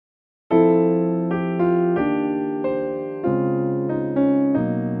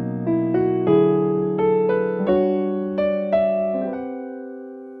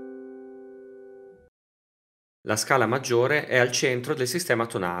La scala maggiore è al centro del sistema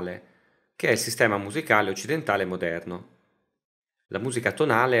tonale, che è il sistema musicale occidentale moderno. La musica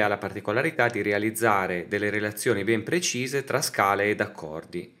tonale ha la particolarità di realizzare delle relazioni ben precise tra scale ed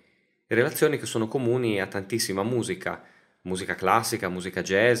accordi, relazioni che sono comuni a tantissima musica, musica classica, musica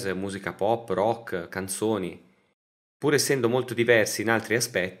jazz, musica pop, rock, canzoni. Pur essendo molto diversi in altri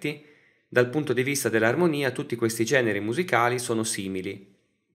aspetti, dal punto di vista dell'armonia tutti questi generi musicali sono simili.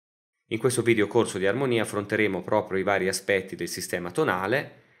 In questo video corso di armonia affronteremo proprio i vari aspetti del sistema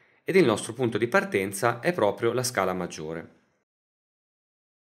tonale ed il nostro punto di partenza è proprio la scala maggiore.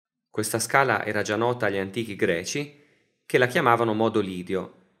 Questa scala era già nota agli antichi greci, che la chiamavano modo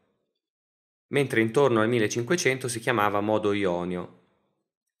lidio, mentre intorno al 1500 si chiamava modo ionio.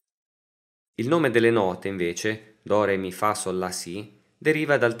 Il nome delle note, invece, do, re, mi, fa, sol, la, si,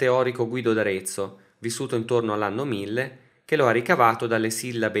 deriva dal teorico Guido d'Arezzo, vissuto intorno all'anno 1000, che lo ha ricavato dalle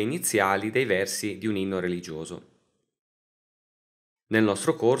sillabe iniziali dei versi di un inno religioso. Nel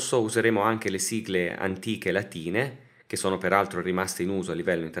nostro corso useremo anche le sigle antiche latine, che sono peraltro rimaste in uso a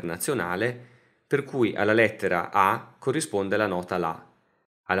livello internazionale, per cui alla lettera A corrisponde la nota La,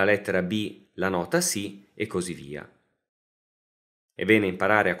 alla lettera B la nota Si e così via. È bene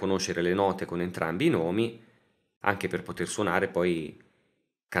imparare a conoscere le note con entrambi i nomi, anche per poter suonare poi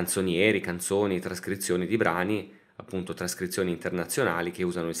canzonieri, canzoni, trascrizioni di brani, appunto trascrizioni internazionali che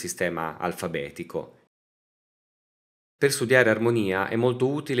usano il sistema alfabetico. Per studiare armonia è molto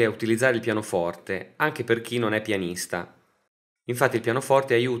utile utilizzare il pianoforte, anche per chi non è pianista. Infatti il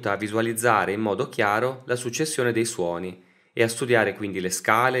pianoforte aiuta a visualizzare in modo chiaro la successione dei suoni e a studiare quindi le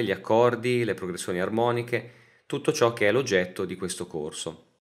scale, gli accordi, le progressioni armoniche, tutto ciò che è l'oggetto di questo corso.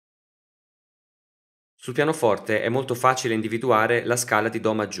 Sul pianoforte è molto facile individuare la scala di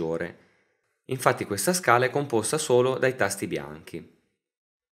Do maggiore. Infatti questa scala è composta solo dai tasti bianchi.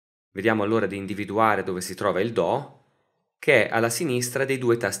 Vediamo allora di individuare dove si trova il Do, che è alla sinistra dei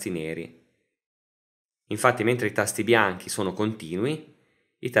due tasti neri. Infatti mentre i tasti bianchi sono continui,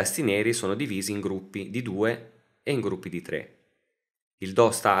 i tasti neri sono divisi in gruppi di 2 e in gruppi di 3. Il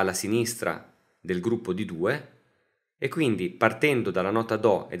Do sta alla sinistra del gruppo di 2 e quindi partendo dalla nota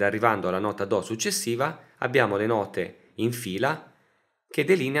Do ed arrivando alla nota Do successiva abbiamo le note in fila che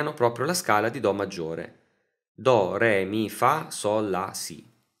delineano proprio la scala di Do maggiore. Do, re, mi, fa, sol, la, si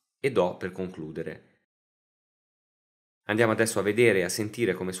e Do per concludere. Andiamo adesso a vedere e a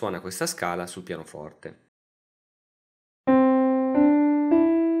sentire come suona questa scala sul pianoforte.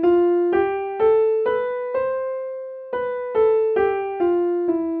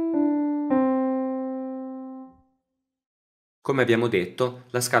 Come abbiamo detto,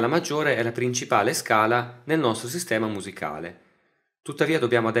 la scala maggiore è la principale scala nel nostro sistema musicale. Tuttavia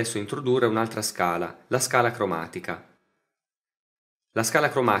dobbiamo adesso introdurre un'altra scala, la scala cromatica. La scala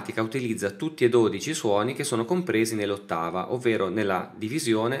cromatica utilizza tutti e 12 i suoni che sono compresi nell'ottava, ovvero nella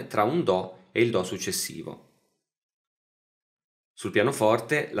divisione tra un Do e il Do successivo. Sul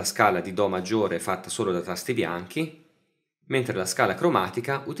pianoforte la scala di Do maggiore è fatta solo da tasti bianchi, mentre la scala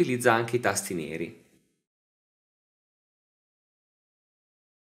cromatica utilizza anche i tasti neri.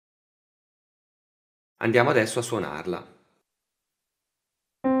 Andiamo adesso a suonarla.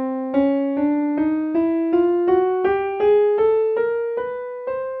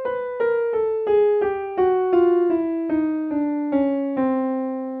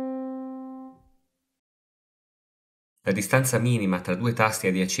 La distanza minima tra due tasti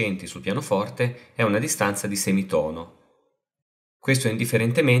adiacenti sul pianoforte è una distanza di semitono. Questo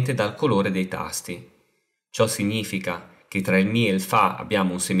indifferentemente dal colore dei tasti. Ciò significa che tra il Mi e il Fa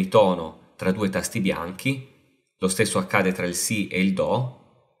abbiamo un semitono tra due tasti bianchi, lo stesso accade tra il Si e il Do,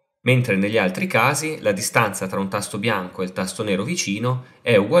 mentre negli altri casi la distanza tra un tasto bianco e il tasto nero vicino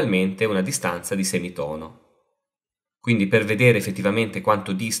è ugualmente una distanza di semitono. Quindi per vedere effettivamente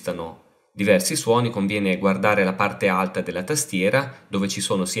quanto distano diversi suoni conviene guardare la parte alta della tastiera dove ci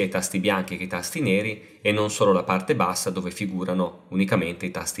sono sia i tasti bianchi che i tasti neri e non solo la parte bassa dove figurano unicamente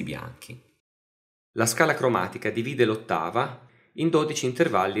i tasti bianchi. La scala cromatica divide l'ottava in 12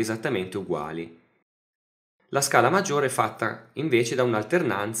 intervalli esattamente uguali. La scala maggiore è fatta invece da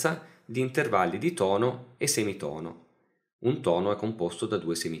un'alternanza di intervalli di tono e semitono. Un tono è composto da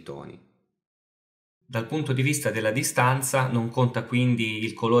due semitoni. Dal punto di vista della distanza non conta quindi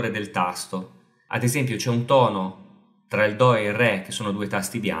il colore del tasto. Ad esempio c'è un tono tra il Do e il Re che sono due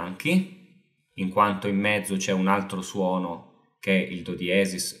tasti bianchi, in quanto in mezzo c'è un altro suono che è il Do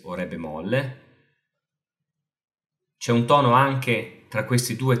diesis o Re bemolle. C'è un tono anche tra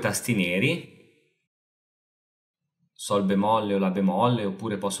questi due tasti neri, Sol bemolle o La bemolle,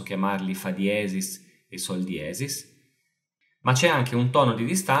 oppure posso chiamarli Fa diesis e Sol diesis, ma c'è anche un tono di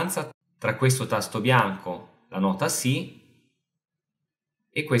distanza tra questo tasto bianco la nota Si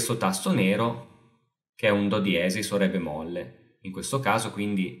e questo tasto nero che è un Do diesis o Re bemolle. In questo caso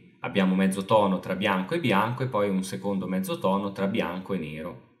quindi abbiamo mezzo tono tra bianco e poi un secondo mezzo tono tra bianco e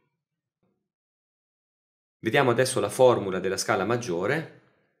nero. Vediamo adesso la formula della scala maggiore.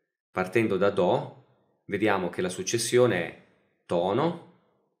 Partendo da Do, vediamo che la successione è tono,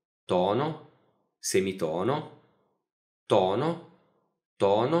 tono, semitono, tono,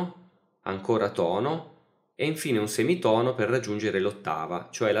 tono, ancora tono e infine un semitono per raggiungere l'ottava,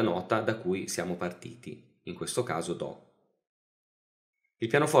 cioè la nota da cui siamo partiti, in questo caso Do. Il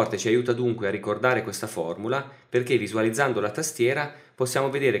pianoforte ci aiuta dunque a ricordare questa formula perché visualizzando la tastiera possiamo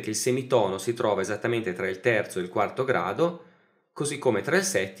vedere che il semitono si trova esattamente tra il terzo e il quarto grado, così come tra il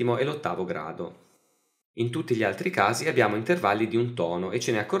settimo e l'ottavo grado. In tutti gli altri casi abbiamo intervalli di un tono e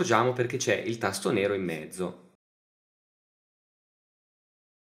ce ne accorgiamo perché c'è il tasto nero in mezzo.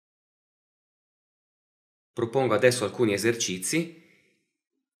 Propongo adesso alcuni esercizi.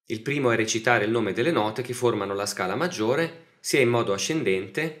 Il primo è recitare il nome delle note che formano la scala maggiore sia in modo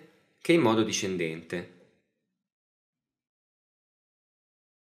ascendente che in modo discendente.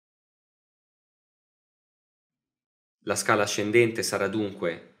 La scala ascendente sarà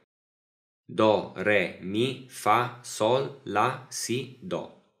dunque Do, Re, Mi, Fa, Sol, La, Si,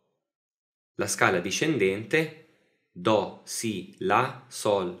 Do. La scala discendente Do, Si, La,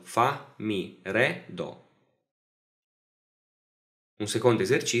 Sol, Fa, Mi, Re, Do. Un secondo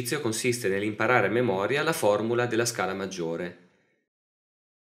esercizio consiste nell'imparare a memoria la formula della scala maggiore.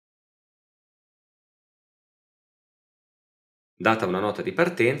 Data una nota di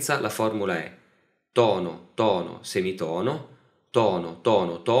partenza, la formula è tono, tono, semitono, tono,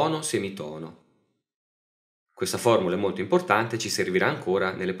 tono, tono, semitono. Questa formula è molto importante e ci servirà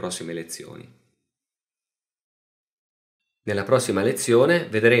ancora nelle prossime lezioni. Nella prossima lezione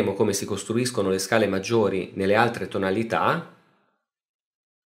vedremo come si costruiscono le scale maggiori nelle altre tonalità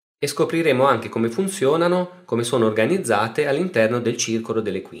e scopriremo anche come funzionano, come sono organizzate all'interno del circolo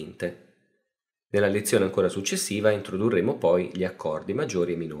delle quinte. Nella lezione ancora successiva introdurremo poi gli accordi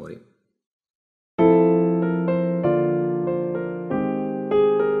maggiori e minori.